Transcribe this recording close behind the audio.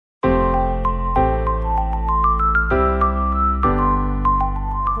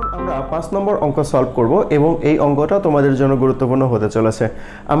5 নম্বর অঙ্ক সলভ করব এবং এই অঙ্কটা তোমাদের জন্য গুরুত্বপূর্ণ হতে চলেছে।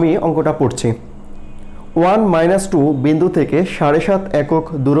 আমি অঙ্কটা পড়ছি। 1 - 2 বিন্দু থেকে 7.5 একক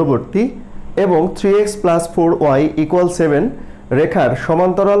দূরবর্তী এবং 3x + 4y = 7 রেখার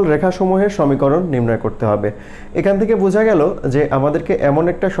সমান্তরাল রেখাসমূহের সমীকরণ নির্ণয় করতে হবে। এখান থেকে বোঝা গেল যে আমাদেরকে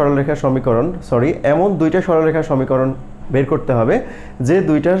এমন দুইটা সরলরেখা সমীকরণ বের করতে হবে যে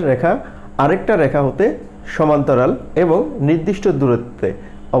দুইটা রেখা আরেকটা রেখা হতে সমান্তরাল এবং নির্দিষ্ট দূরত্বে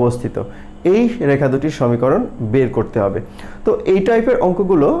অবস্থিত। এই রেখা দুটির সমীকরণ বের করতে হবে। তো এই টাইপের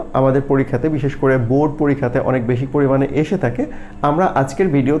অঙ্কগুলো আমাদের পরীক্ষাতে, বিশেষ করে বোর্ড পরীক্ষাতে অনেক বেশি পরিমাণে এসে থাকে। আমরা আজকের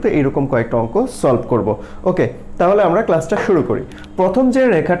ভিডিওতে এইরকম কয়েকটা অঙ্ক সলভ করব। ওকে, তাহলে আমরা ক্লাসটা শুরু করি। প্রথম যে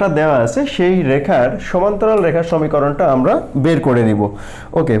রেখাটা দেওয়া আছে সেই রেখার সমান্তরাল রেখার সমীকরণটা আমরা বের করে নিব।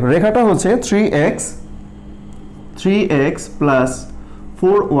 ওকে, রেখাটা হচ্ছে 3x +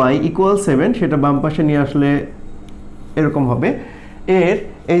 4y = 7, সেটা বাম পাশে নিয়ে আসলে এরকম হবে। এর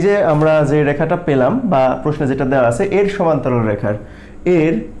এই যে আমরা যে রেখাটা পেলাম বা প্রশ্নে যেটা দেওয়া আছে এর সমান্তরাল রেখার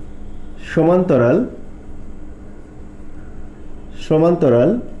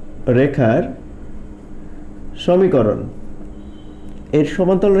সমীকরণ, এর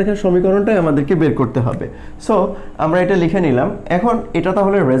সমান্তরাল রেখার সমীকরণটাই আমাদেরকে বের করতে হবে। সো আমরা এটা লিখে নিলাম। এখন এটা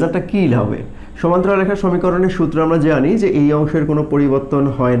তাহলে রেজাল্টটা কী হবে? সমান্তরাল রেখার সমীকরণের সূত্র আমরা জানি যে এই অংশের কোনো পরিবর্তন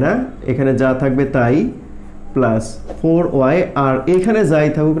হয় না, এখানে যা থাকবে তাই, প্লাস 4y, আর এখানে যাই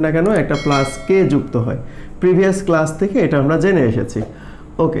থাকুক না কেন একটা প্লাস কে যুক্ত হয়। প্রিভিয়াস ক্লাস থেকে এটা আমরা জেনে এসেছি।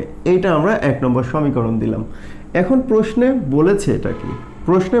 ওকে, এইটা আমরা 1 নম্বর সমীকরণ দিলাম। এখন প্রশ্নে বলেছে এটা কি?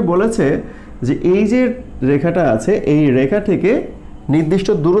 প্রশ্নে বলেছে যে এই যে রেখাটা আছে এই রেখা থেকে নির্দিষ্ট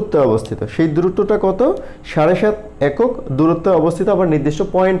দূরত্বে অবস্থিত, সেই দূরত্বটা কত? 7.5 একক দূরত্বে অবস্থিত, আবার নির্দিষ্ট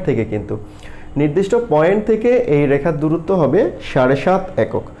পয়েন্ট থেকে, কিন্তু নির্দিষ্ট পয়েন্ট থেকে এই রেখার দূরত্ব হবে 7.5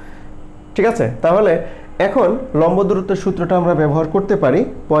 একক। ঠিক আছে, তাহলে এখন লম্ব দূরত্বের সূত্রটা আমরা ব্যবহার করতে পারি।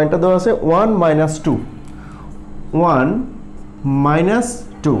 পয়েন্টটা দেওয়া আছে 1 -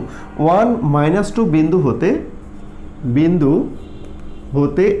 2 বিন্দু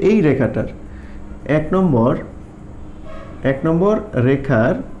হতে এই রেখাটার 1 নম্বর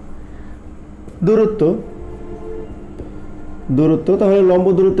রেখার দূরত্ব। তাহলে লম্ব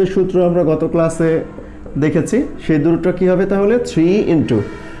দূরত্বের সূত্র আমরা গত ক্লাসে দেখেছি। সেই দূরত্ব কি হবে তাহলে? 3 ×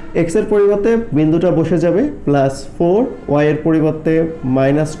 x এর পরিবর্তে বিন্দুটা বসে যাবে প্লাস 4, y এর পরিবর্তে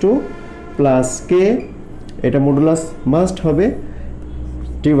 -2 প্লাস k, এটা মডুলাস মাস্ট হবে,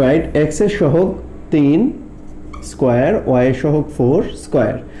 ডিভাইড x এর সহগ 3 স্কয়ার, y এর সহগ 4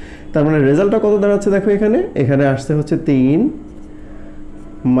 স্কয়ার। তার মানে রেজাল্টটা কত দাঁড়াচ্ছে দেখো, এখানে আসছে হচ্ছে 3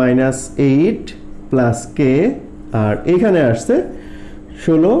 - 8 প্লাস k, আর এখানে আসছে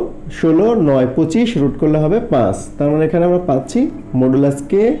 16 9 25, রুট করলে হবে 5। তার মানে এখানে আমরা পাচ্ছি মডুলাস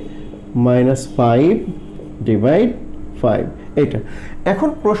k -5 ডিভাইড 5, এটা। এখন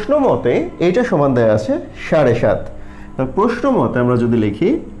প্রশ্ন মতে এইটা সমান দেয়া আছে 7.5। প্রশ্ন মতে আমরা যদি লিখি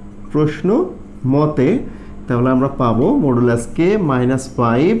প্রশ্ন মতে, তাহলে আমরা পাবো মডুলাস k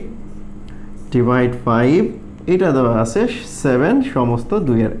 -5 ডিভাইড 5, এটা দেওয়া আছে 7 সমস্ত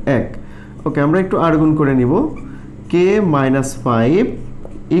 2 এর 1। ওকে, আমরা একটু আর গুণ করে নিব। k -5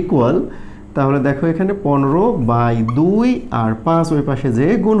 ইকুয়াল, তাহলে দেখো এখানে 15/2 আর 5 ওই পাশে যে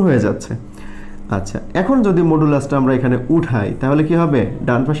গুণ হয়ে যাচ্ছে। আচ্ছা, এখন যদি মডুলাসটা আমরা এখানে উঠাই তাহলে কি হবে?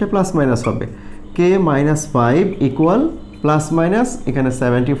 ডান পাশে প্লাস মাইনাস হবে। k -5 ইকুয়াল প্লাস মাইনাস এখানে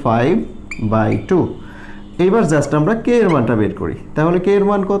 75/2। এইবার জাস্ট আমরা k এর মানটা বের করি। তাহলে k এর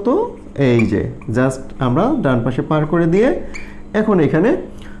মান কত? এই যে জাস্ট আমরা ডান পাশে পার করে দিয়ে এখন এখানে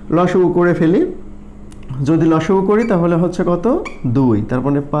লসাগু করে ফেলি। যদি লসাগু করি তাহলে হচ্ছে কত? 2, তার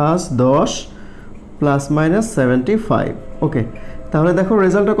মানে 5 10 প্লাস মাইনাস 75। ওকে, তাহলে দেখো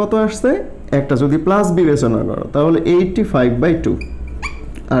রেজাল্টটা কত আসছে? একটা যদি প্লাস বিবেচনা করো তাহলে 85/2,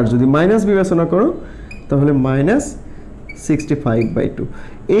 আর যদি মাইনাস বিবেচনা করো তাহলে -65/2।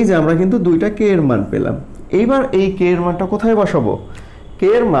 এই যে আমরা কিন্তু দুইটা কে এর মান পেলাম। এইবার এই কে এর মানটা কোথায় বসাবো? কে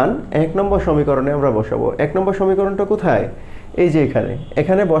এর মান 1 নম্বর সমীকরণে আমরা বসাবো। 1 নম্বর সমীকরণটা কোথায়? এই যে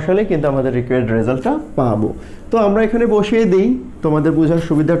এখানে বসালে কিন্তু আমাদের রিকোয়ার্ড রেজাল্টটা পাবো। তো আমরা এখানে বসিয়ে দিই, তোমাদের বোঝার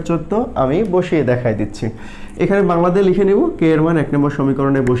সুবিধার জন্য আমি বসিয়ে দেখাই দিচ্ছি। এখানে বাংলাতে লিখে নিব কে এর মান 1 নম্বর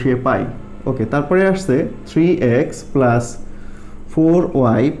সমীকরণে বসিয়ে পাই। ওকে, তারপরে আসছে 3x +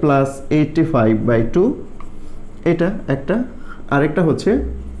 4y + 85/2, এটা একটা। আরেকটা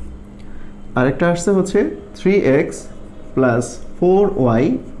আসছে হচ্ছে 3x + 4y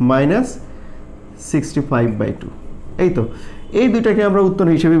 - 65/2। এই তো, এই দুইটাকে আমরা উত্তর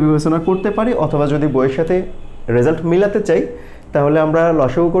হিসেবে বিবেচনা করতে পারি, অথবা যদি বইয়ের সাথে রেজাল্ট মিলাতে চাই তাহলে আমরা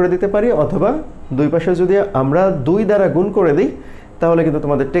লসাগু করে দিতে পারি, অথবা দুই পাশে যদি আমরা 2 দ্বারা গুণ করে দিই তাহলে কিন্তু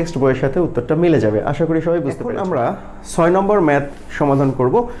তোমাদের টেক্সট বইয়ের সাথে উত্তরটা মিলে যাবে। আশা করি সবাই বুঝতে পেরেছো। আমরা 6 নম্বর ম্যাথ সমাধান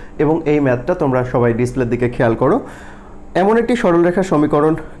করব এবং এই ম্যাথটা তোমরা সবাই ডিসপ্লের দিকে খেয়াল করো। এমন একটি সরলরেখার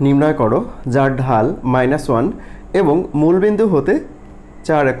সমীকরণ নির্ণয় করো যার ঢাল -1 এবং মূলবিন্দু হতে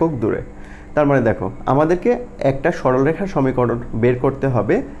 4 একক দূরে। তার মানে দেখো আমাদেরকে একটা সরলরেখার সমীকরণ বের করতে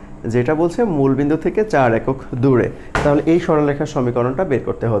হবে যেটা বলছে মূলবিন্দু থেকে 4 একক দূরে। তাহলে এই সরলরেখার সমীকরণটা বের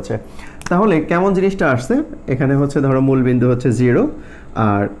করতে হচ্ছে। তাহলে কেমন জিনিসটা আসছে, এখানে হচ্ছে ধরো মূলবিন্দু হচ্ছে 0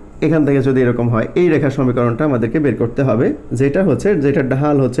 আর এখান থেকে যদি এরকম হয় এই রেখার সমীকরণটা আমাদেরকে বের করতে হবে যেটার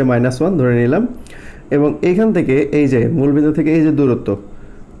ঢাল হচ্ছে -1 ধরে নিলাম এবং এইখান থেকে এই যে মূলবিন্দু থেকে এই যে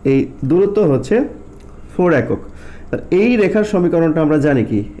দূরত্ব হচ্ছে 4 একক। এই রেখার সমীকরণটা আমরা জানি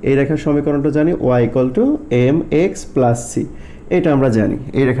কি, এই রেখার সমীকরণটা জানি y = mx + c, এটা আমরা জানি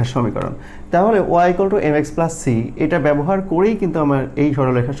এই রেখার সমীকরণ। তাহলে y = mx + c এটা ব্যবহার করেই কিন্তু আমরা এই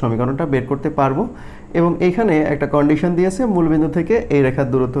সরলরেখার সমীকরণটা বের করতে পারবো এবং এখানে একটা কন্ডিশন দিয়েছে মূলবিন্দু থেকে এই রেখার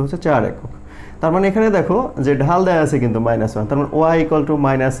দূরত্ব হচ্ছে 4 একক। তার মানে এখানে দেখো যে ঢাল দেওয়া আছে কিন্তু -1, তার মানে y =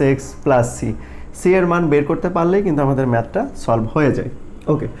 -x + c, c এর মান বের করতে পারলেই কিন্তু আমাদের ম্যাথটা সলভ হয়ে যায়।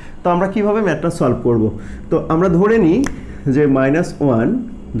 ওকে, তো আমরা কিভাবে ম্যাথটা সলভ করব? তো আমরা ধরে নিই যে -1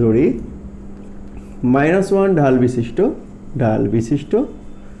 ধরি, -1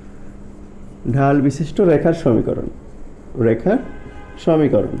 ঢাল বিশিষ্ট রেখার সমীকরণ।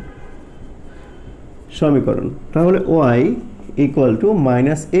 তাহলে y =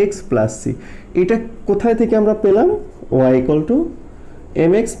 -x + c, এটা কোথায় থেকে আমরা পেলাম? y =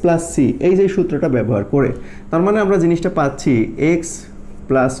 mx + c, এই যে সূত্রটা ব্যবহার করে। তার মানে আমরা জিনিসটা পাচ্ছি x +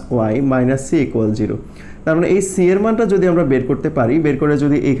 y - c = 0। তার মানে এই c এর মানটা যদি আমরা বের করতে পারি, বের করে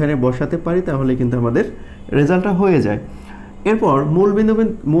যদি এখানে বসাতে পারি তাহলে কিন্তু আমাদের রেজাল্টটা হয়ে যায়। এরপর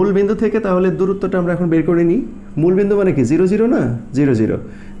মূলবিন্দু থেকে তাহলে দূরত্বটা আমরা এখন বের করে নিই। মূলবিন্দু মানে কি 0 0 না, 0 0।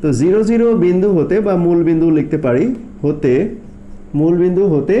 তো 0 0 বিন্দু হতে বা মূলবিন্দু লিখতে পারি মূলবিন্দু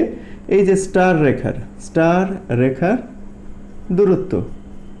হতে এই যে স্টার রেখার দূরত্ব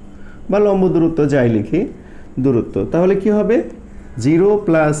বা লম্ব দূরত্ব যাই লিখি দূরত্ব। তাহলে কি হবে? 0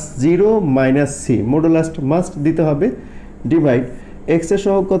 + 0 - c, মডুলাস মাস্ট দিতে হবে, ডিভাইড x এর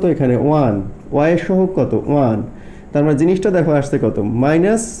সহগ কত এখানে 1, y এর সহগ কত 1। তার মানে জিনিসটা দেখো আসছে কত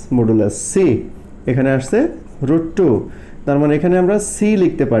মাইনাস মডুলাস c, এখানে আসছে √2। তার মানে এখানে আমরা c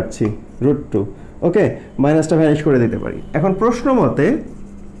লিখতে পারছি √2। ওকে, মাইনাসটা ভ্যানিশ করে দিতে পারি। এখন প্রশ্ন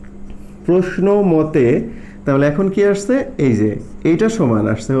মতে তাহলে এখন কি আসছে, এই যে এইটা সমান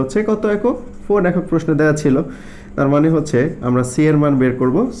আসছে হচ্ছে কত একক? 4 একক প্রশ্নে দেওয়া ছিল। তার মানে হচ্ছে আমরা c এর মান বের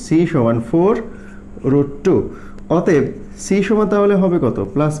করব, c = 4√2। অতএব c সমান তাহলে হবে কত?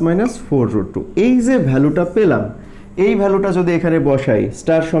 ±4√2। এই যে ভ্যালুটা পেলাম, এই ভ্যালুটা যদি এখানে বসাই,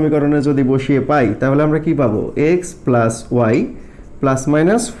 স্টার সমীকরণে যদি বসিয়ে পাই তাহলে আমরা কি পাবো? x + y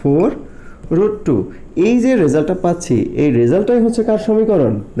 ±4√2। এই যে রেজাল্টটা পাচ্ছি, এই রেজাল্টটাই হচ্ছে কার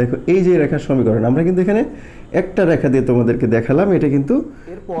সমীকরণ? দেখো এই যে রেখার সমীকরণ। আমরা কিন্তু এখানে একটা রেখা দিয়ে তোমাদেরকে দেখালাম, এটা কিন্তু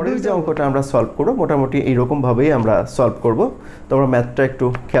এরপরের যে অঙ্কটা আমরা সলভ করব মোটামুটি এইরকম ভাবেই আমরা সলভ করব। তোমরা ম্যাথটা একটু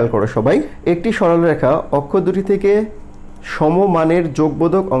খেয়াল করো সবাই। একটি সরল রেখা অক্ষ দুটি থেকে সমমানের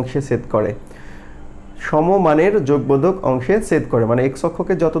যোগবোধক অংশে ছেদ করে, মানে x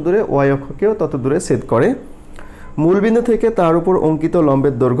অক্ষকে যত দূরে y অক্ষকেও তত দূরে ছেদ করে। মূলবিন্দু থেকে তার উপর অঙ্কিত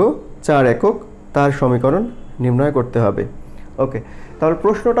লম্বের দৈর্ঘ্য 4 একক, তার সমীকরণ নির্ণয় করতে হবে। ওকে, তাহলে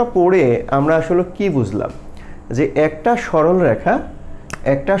প্রশ্নটা পড়ে আমরা আসলে কি বুঝলাম? যে একটা সরল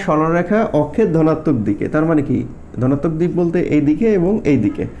রেখা অক্ষের ধনাত্মক দিকে, তার মানে কি ধনাত্মক দিক বলতে এই দিকে এবং এই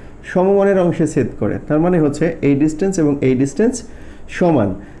দিকে সমমানের অংশে ছেদ করে। তার মানে হচ্ছে এই ডিসটেন্স এবং এই ডিসটেন্স সমান।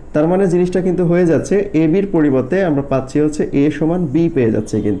 তার মানে জিনিসটা কিন্তু হয়ে যাচ্ছে এ বির পরিবর্তে আমরা পাচ্ছি হচ্ছে a = b পেয়ে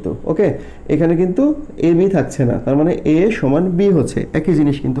যাচ্ছে কিন্তু। ওকে, এখানে কিন্তু a b থাকছে না, তার মানে a = b হচ্ছে, একই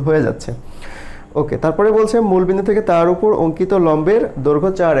জিনিস কিন্তু হয়ে যাচ্ছে। ওকে, তারপরে বলছে মূলবিন্দু থেকে তার উপর অঙ্কিত লম্বের দৈর্ঘ্য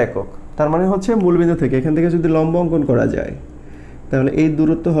 4 একক। তার মানে হচ্ছে মূলবিন্দু থেকে এখান থেকে যদি লম্ব অঙ্কন করা যায় তাহলে এই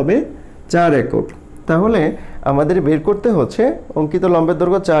দূরত্ব হবে 4 একক। তাহলে আমাদের বের করতে হচ্ছে অঙ্কিত লম্বের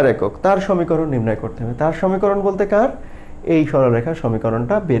দৈর্ঘ্য 4 একক, তার সমীকরণ নির্ণয় করতে হবে। তার সমীকরণ বলতে কার? এই সরলরেখার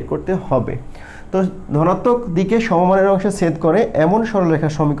সমীকরণটা বের করতে হবে। তো ধনাত্মক দিকে সমমানের অংশে ছেদ করে এমন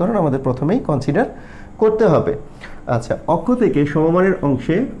সরলরেখার সমীকরণ আমাদের প্রথমেই কনসিডার করতে হবে। আচ্ছা, অক্ষ থেকে সমমানের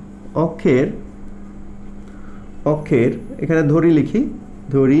অংশে অক্ষের এখানে ধরি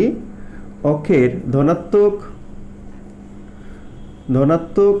অক্ষের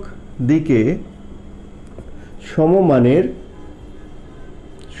ধনাত্মক দিকে সমমানের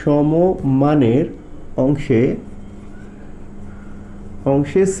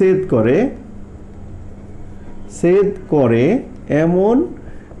অংশে ছেদ করে এমন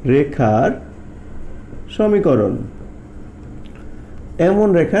রেখার সমীকরণ।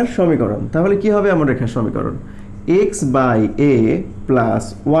 তাহলে কি হবে এমন রেখার সমীকরণ? x by a plus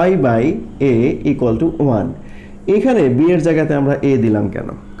y by a equal to 1। এখানে b এর জায়গাতে আমরা a দিলাম কেন?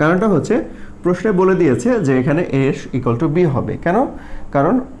 কারণটা হচ্ছে প্রশ্নে বলে দিয়েছে যে এখানে a ইকুয়াল টু b হবে। কেন?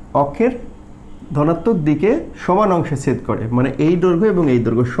 কারণ অক্ষের ধনাত্মক দিকে সমান অংশে ছেদ করে, মানে এই দৈর্ঘ্য এবং এই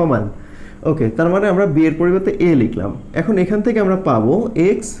দৈর্ঘ্য সমান। ওকে, তার মানে আমরা b এর পরিবর্তে a লিখলাম। এখন এখান থেকে আমরা পাবো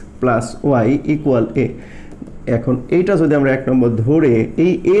x plus y equal a। এখন এইটা যদি আমরা 1 নম্বর ধরে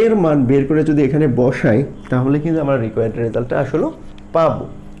এই a এর মান বের করে যদি এখানে বসাই, তাহলে কিন্তু আমরা রিকোয়ার্ড রেজাল্টটা আসলে পাবো।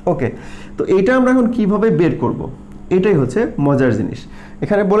 ওকে, তো এইটা আমরা এখন কিভাবে বের করব? এটাই হচ্ছে মজার জিনিস।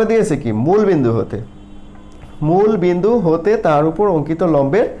 এখানে বলে দিয়েছে কি, মূল বিন্দু হতে তার উপর অঙ্কিত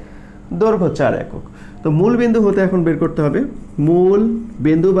লম্বের দৈর্ঘ্য 4 একক। তো মূল বিন্দু হতে এখন বের করতে হবে। মূল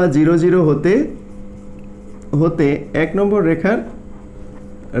বিন্দু বা 0 0 হতে 1 নম্বর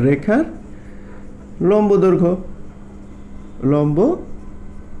রেখার লম্ব দৈর্ঘ্য,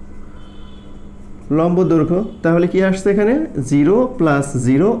 লম্ব দৈর্ঘ্য। তাহলে কি আসছে এখানে 0 প্লাস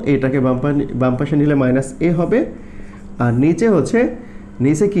 0, এটাকে বাম পাশে নিলে মাইনাস a হবে। আর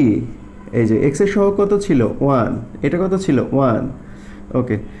নিচে কি, এই যে x এর সহগ কত ছিল 1, এটা কত ছিল 1।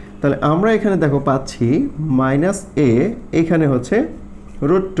 ওকে, তাহলে আমরা এখানে দেখো পাচ্ছি মাইনাস a, এখানে হচ্ছে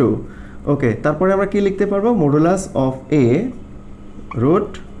 √2। ওকে, তারপরে আমরা কি লিখতে পারবো, মডুলাস অফ a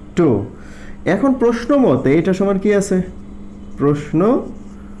 √2। এখন প্রশ্ন মতে এটা সমান কি আছে,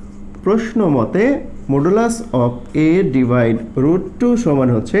 প্রশ্ন মতে মডুলাস অফ a ডিভাইড √2 সমান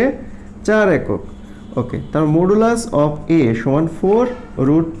হচ্ছে 4 একক। ওকে, তার মডুলাস অফ a সমান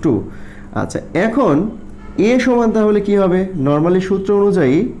 4√2। আচ্ছা, এখন a সমান তাহলে কি হবে, নর্মালি সূত্র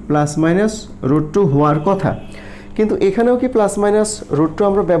অনুযায়ী প্লাস মাইনাস √2 হওয়ার কথা, কিন্তু এখানেও কি প্লাস মাইনাস √2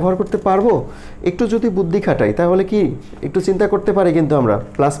 আমরা ব্যবহার করতে পারবো? একটু যদি বুদ্ধি খাটাই তাহলে কি একটু চিন্তা করতে পারি, কিন্তু আমরা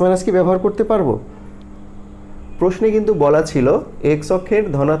প্লাস মাইনাস কি ব্যবহার করতে পারবো? প্রশ্নে কিন্তু বলা ছিল x অক্ষের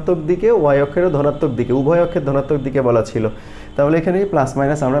ধনাত্মক দিকে, y অক্ষেরও ধনাত্মক দিকে, উভয় অক্ষের ধনাত্মক দিকে বলা ছিল। তাহলে এখানে প্লাস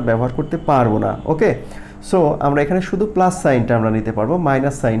মাইনাস আমরা ব্যবহার করতে পারবো না। ওকে, সো আমরা এখানে শুধু প্লাস সাইনটা আমরা নিতে পারবো,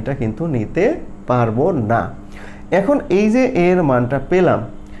 মাইনাস সাইনটা কিন্তু নিতে পারবো না। এখন এই যে a এর মানটা পেলাম,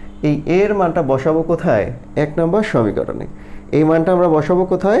 এই a এর মানটা বসাবো কোথায়, 1 নম্বর সমীকরণে। এই মানটা আমরা বসাবো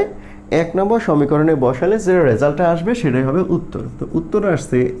কোথায়, 1 নম্বর সমীকরণে বসালে যে রেজাল্টটা আসবে সেটাই হবে উত্তর। তো উত্তর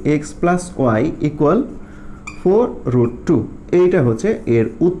আসছে x প্লাস y ইকুয়াল 4√2। এইটা হচ্ছে এর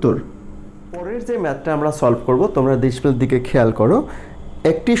উত্তর। পরের যে ম্যাথটা আমরা সলভ করব, তোমরা ডিসপ্লের দিকে খেয়াল করো।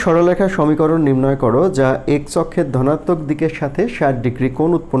 একটি সরলরেখার সমীকরণ নির্ণয় করো যা x অক্ষের ধনাত্মক দিকের সাথে 60 ডিগ্রি কোণ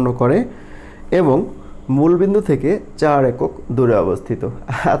উৎপন্ন করে এবং মূলবিন্দু থেকে 4 একক দূরে অবস্থিত।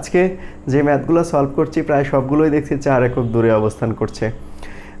 আজকে যে ম্যাথগুলো সলভ করছি প্রায় সবগুলোই দেখছি 4 একক দূরে অবস্থান করছে।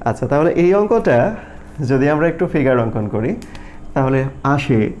 আচ্ছা, তাহলে এই অঙ্কটা যদি আমরা একটু ফিগার অঙ্কন করি, তাহলে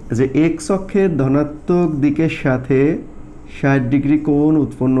আসে যে x অক্ষের ধনাত্মক দিকের সাথে 60 ডিগ্রি কোণ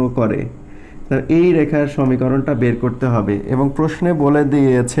উৎপন্ন করে, তার এই রেখার সমীকরণটা বের করতে হবে। এবং প্রশ্নে বলে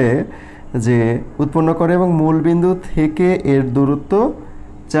দিয়েছে যে উৎপন্ন করে এবং মূলবিন্দু থেকে এর দূরত্ব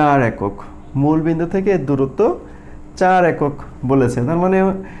 4 একক। মূলবিন্দু থেকে এর দূরত্ব 4 একক বলেছে, তার মানে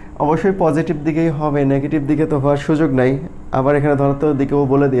অবশ্যই পজিটিভ দিকেই হবে, নেগেটিভ দিকে তো হওয়ার সুযোগ নাই। আবার এখানে ধনাত্মক দিকেও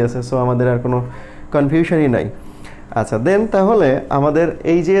বলে দিয়েছে, সো আমাদের আর কোনো কনফিউশনই নাই। আচ্ছা, দেন তাহলে আমাদের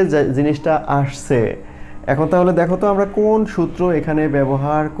এই যে জিনিসটা আসছে, এখন তাহলে দেখো তো আমরা কোন সূত্র এখানে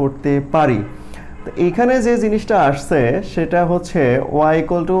ব্যবহার করতে পারি। তো এইখানে যে জিনিসটা আসছে সেটা হচ্ছে y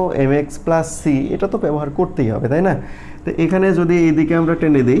 = mx + c, এটা তো ব্যবহার করতেই হবে, তাই না? তো এখানে যদি এইদিকে আমরা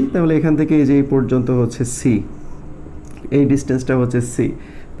টেনে দিই, তাহলে এখান থেকে এই যে এই পর্যন্ত হচ্ছে c, এই ডিস্টেন্সটা হচ্ছে c,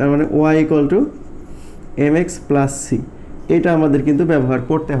 তার মানে y = mx + c। এটা আমাদের কিন্তু ব্যবহার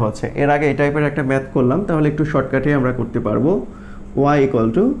করতে হচ্ছে। এর আগে এই টাইপের একটা ম্যাথ করলাম, তাহলে একটু শর্টকাটে আমরা করতে পারবো y =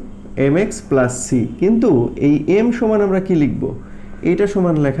 mx + c। কিন্তু এই m সমান আমরা কি লিখব, এইটা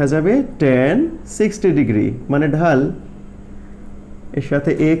সমান লেখা যাবে tan 60 ডিগ্রি, মানে ঢাল, এর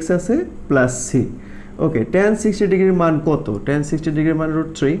সাথে x আছে প্লাস c। ওকে, tan 60 ডিগ্রির মান কত, tan 60 ডিগ্রির মান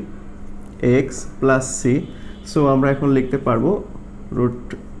 √3 x প্লাস c। সো আমরা এখন লিখতে পারবো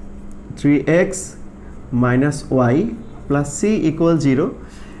 √3x minus y plus c equal 0।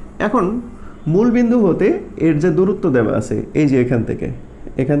 এখন মূল বিন্দু হতে এর যে দূরত্ব দেওয়া আছে, এই যে এখান থেকে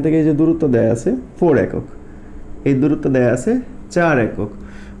এই যে দূরত্ব দেওয়া আছে 4 একক, এই দূরত্ব দেওয়া আছে 4 একক।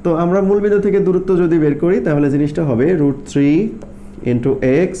 তো আমরা মূল বিন্দু থেকে দূরত্ব যদি বের করি, তাহলে জিনিসটা হবে √3 ×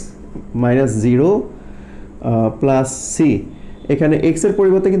 x মাইনাস 0 প্লাস c। এখানে x এর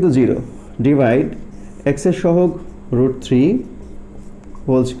পরিবর্তে কিন্তু 0, ডিভাইড x এর সহগ √3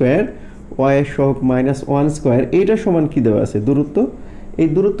 হোল স্কোয়ার, y এর সহগ -1²। এইটা সমান কি দেওয়া আছে, দূরত্ব। এই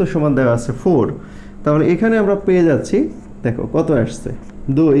দূরত্ব সমান দেওয়া আছে 4। তাহলে এখানে আমরা পেয়ে যাচ্ছি, দেখো কত আসছে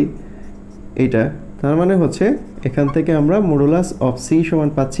 2, এইটা। তার মানে হচ্ছে এখান থেকে আমরা মডুলাস অফ c সমান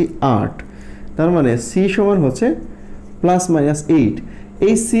পাচ্ছি 8। তার মানে সি সমান হচ্ছে প্লাস মাইনাস 8।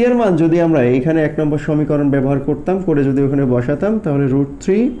 এই সি এর মান যদি আমরা এইখানে 1 নম্বর সমীকরণ ব্যবহার করতাম, করে যদি ওখানে বসাতাম, তাহলে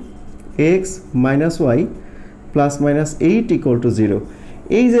 √3x - y প্লাস মাইনাস 8 = 0।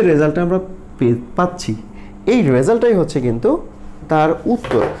 এই যে রেজাল্টটা আমরা পাচ্ছি, এই রেজাল্টটাই হচ্ছে কিন্তু তার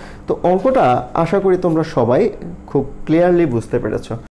উত্তর। তো অঙ্কটা আশা করি তোমরা সবাই খুব ক্লিয়ারলি বুঝতে পেরেছো।